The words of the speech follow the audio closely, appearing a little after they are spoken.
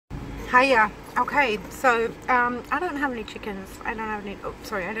Hiya. Okay, so I don't have any chickens. I don't have any. Oh,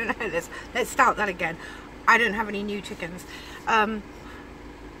 sorry, I don't know this. Let's start that again. I don't have any new chickens. So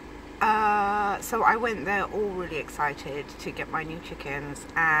I went there all really excited to get my new chickens,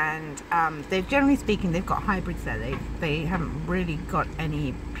 and they've, generally speaking, they've got hybrids there. They haven't really got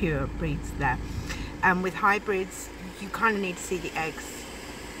any pure breeds there. And with hybrids, you kind of need to see the eggs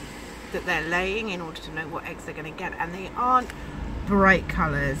that they're laying in order to know what eggs they're going to get, and they aren't bright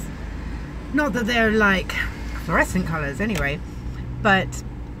colours. Not that they're like fluorescent colours anyway, but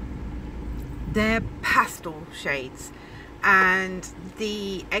they're pastel shades. And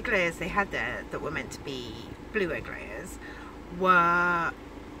the egg layers they had there that were meant to be blue egg layers were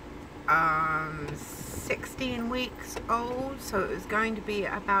 16 weeks old, so it was going to be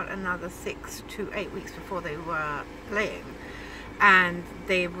about another 6 to 8 weeks before they were laying, and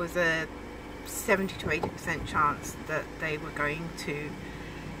there was a 70 to 80% chance that they were going to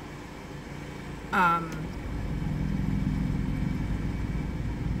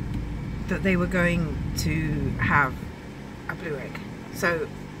have a blue egg. So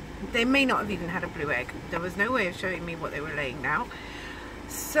they may not have even had a blue egg. There was no way of showing me what they were laying now.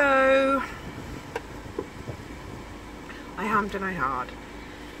 So I hummed and I hard.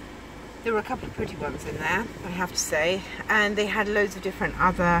 There were a couple of pretty ones in there, I have to say, and they had loads of different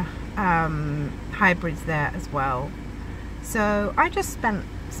other hybrids there as well. So I just spent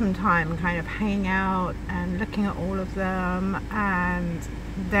some time kind of hanging out and looking at all of them, and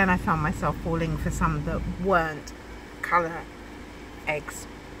then I found myself falling for some that weren't colour eggs.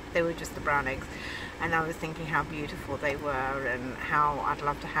 They were just the brown eggs, and I was thinking how beautiful they were and how I'd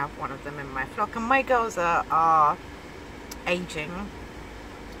love to have one of them in my flock. And my girls are aging,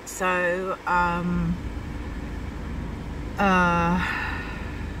 so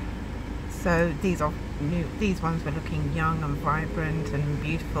so these are new. These ones were looking young and vibrant and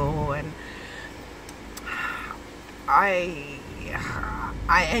beautiful, and I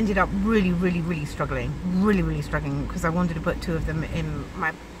ended up really struggling because I wanted to put 2 of them in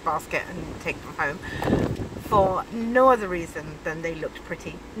my basket and take them home for no other reason than they looked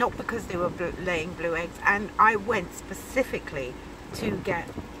pretty, not because they were laying blue eggs. And I went specifically to get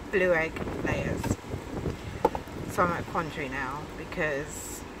blue egg layers, so I'm at quandary now,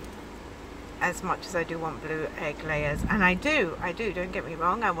 because as much as I do want blue egg layers, and I do, don't get me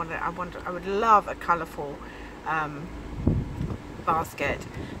wrong, I would love a colourful basket.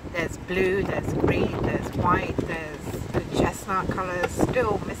 There's blue, there's green, there's white, there's the chestnut colours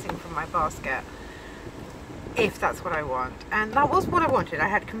still missing from my basket, if that's what I want. And that was what I wanted. I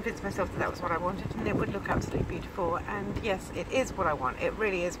had convinced myself that that was what I wanted, and it would look absolutely beautiful. And yes, it is what I want. It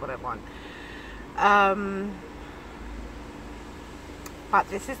really is what I want. But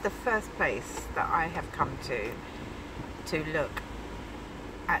this is the first place that I have come to look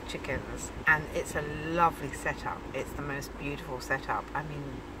at chickens, and it's a lovely setup. It's the most beautiful setup. I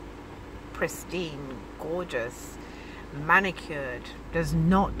mean, pristine, gorgeous, manicured. Does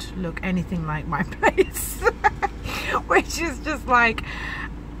not look anything like my place, which is just like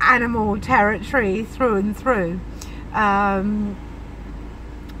animal territory through and through.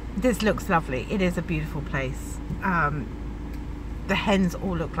 This looks lovely. It is a beautiful place. The hens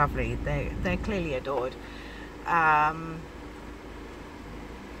all look lovely. They're clearly adored.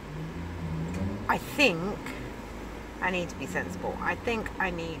 I think I need to be sensible. I think I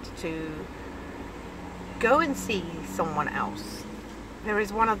need to go and see someone else. There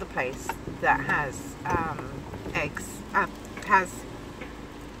is one other place that has has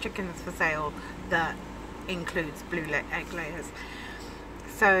chickens for sale that includes blue egg layers.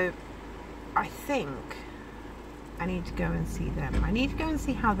 So I think I need to go and see them. I need to go and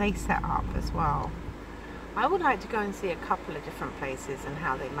see how they set up as well. I would like to go and see a couple of different places and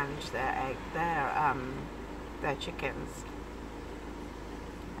how they manage their chickens,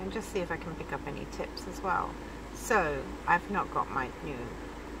 and just see if I can pick up any tips as well. So I've not got my new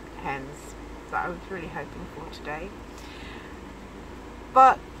hens that I was really hoping for today,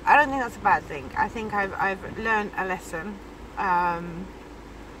 but I don't think that's a bad thing. I think I've learned a lesson, and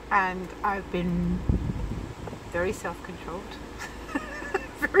I've been very self-controlled.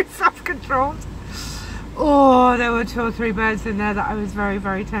 Very self-controlled. Oh, there were 2 or 3 birds in there that I was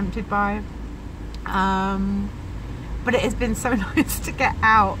very tempted by. But it has been so nice to get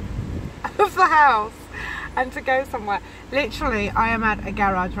out of the house and to go somewhere. Literally, I am at a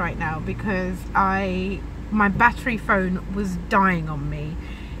garage right now because my battery phone was dying on me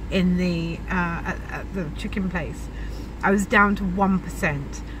in the at the chicken place. I was down to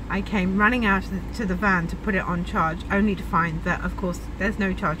 1%. I came running out to the van to put it on charge, only to find that, of course, there's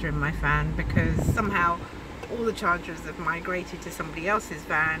no charger in my van because somehow all the chargers have migrated to somebody else's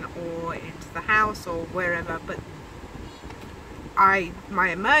van or into the house or wherever, but my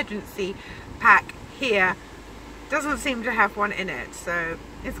emergency pack here doesn't seem to have one in it, so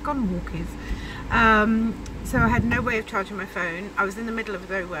it's gone walkies. So I had no way of charging my phone. I was in the middle of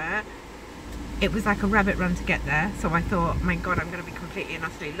nowhere. It was like a rabbit run to get there, so I thought, my God, I'm going to be completely and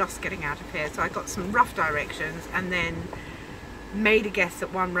utterly lost getting out of here. So I got some rough directions and then made a guess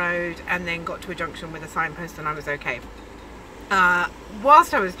at one road and then got to a junction with a signpost and I was okay.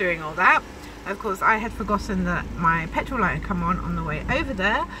 Whilst I was doing all that, of course, I had forgotten that my petrol light had come on the way over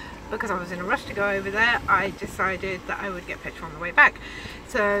there. Because I was in a rush to go over there, I decided that I would get petrol on the way back.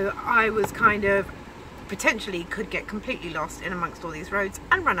 So I was kind of potentially could get completely lost in amongst all these roads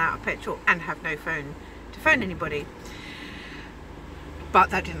and run out of petrol and have no phone to phone anybody. But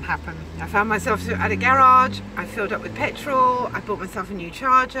that didn't happen. I found myself at a garage, I filled up with petrol, I bought myself a new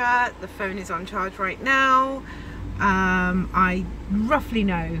charger, the phone is on charge right now. I roughly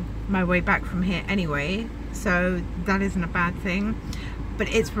know my way back from here anyway, so that isn't a bad thing. But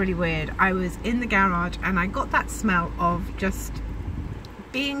it's really weird. I was in the garage and I got that smell of just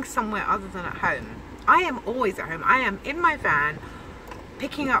being somewhere other than at home. I am always at home. I am in my van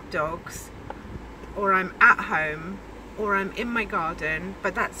picking up dogs, or I'm at home, or I'm in my garden,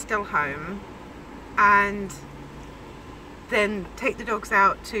 but that's still home. And then take the dogs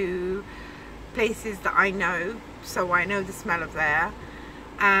out to places that I know, so I know the smell of there.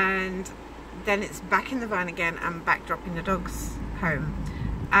 And then it's back in the van again and back dropping the dogs home.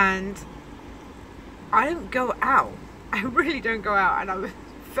 And I don't go out. I really don't go out, and I was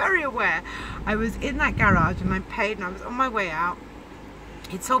very aware. I was in that garage and I paid and I was on my way out.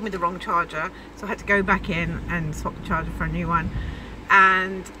 He'd sold me the wrong charger, so I had to go back in and swap the charger for a new one.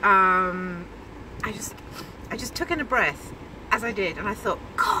 And I just took in a breath as I did, and I thought,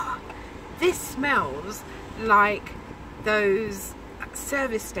 God, this smells like those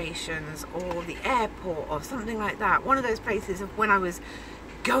service stations or the airport or something like that. One of those places of when I was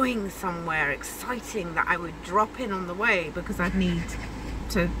going somewhere exciting that I would drop in on the way because I'd need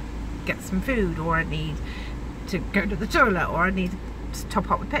to get some food, or I need to go to the toilet, or I need to top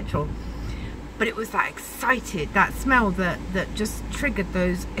up with petrol. But it was that excited, that smell that just triggered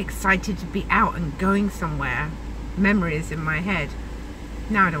those excited to be out and going somewhere memories in my head.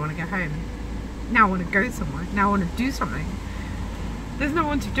 Now I don't want to go home. Now I want to go somewhere. Now I want to do something. There's no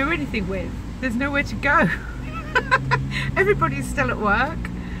one to do anything with. There's nowhere to go. Everybody's still at work.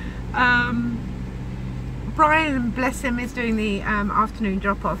 Brian, bless him, is doing the afternoon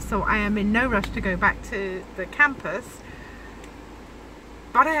drop-off, so I am in no rush to go back to the campus,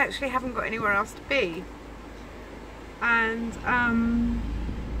 but I actually haven't got anywhere else to be. And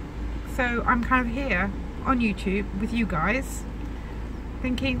so I'm kind of here on YouTube with you guys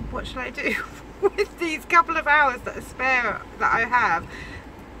thinking, what should I do with these couple of hours that are spare that I have,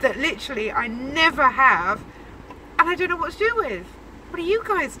 that literally I never have, and I don't know what to do with. What do you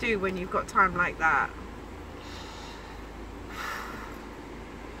guys do when you've got time like that?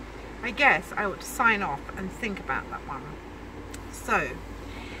 I guess I ought to sign off and think about that one. So,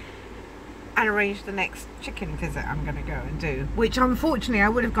 and arrange the next chicken visit I'm going to go and do, which unfortunately I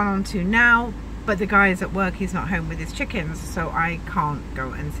would have gone on to now, but the guy is at work, he's not home with his chickens, so I can't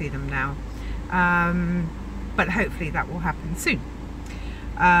go and see them now. But hopefully that will happen soon.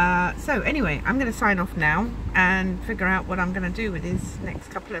 So anyway, I'm going to sign off now and figure out what I'm going to do with these next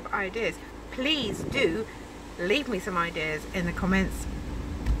couple of ideas. Please do leave me some ideas in the comments,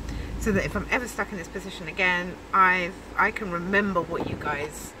 so that if I'm ever stuck in this position again, I can remember what you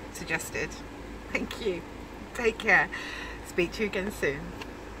guys suggested. Thank you. Take care. Speak to you again soon.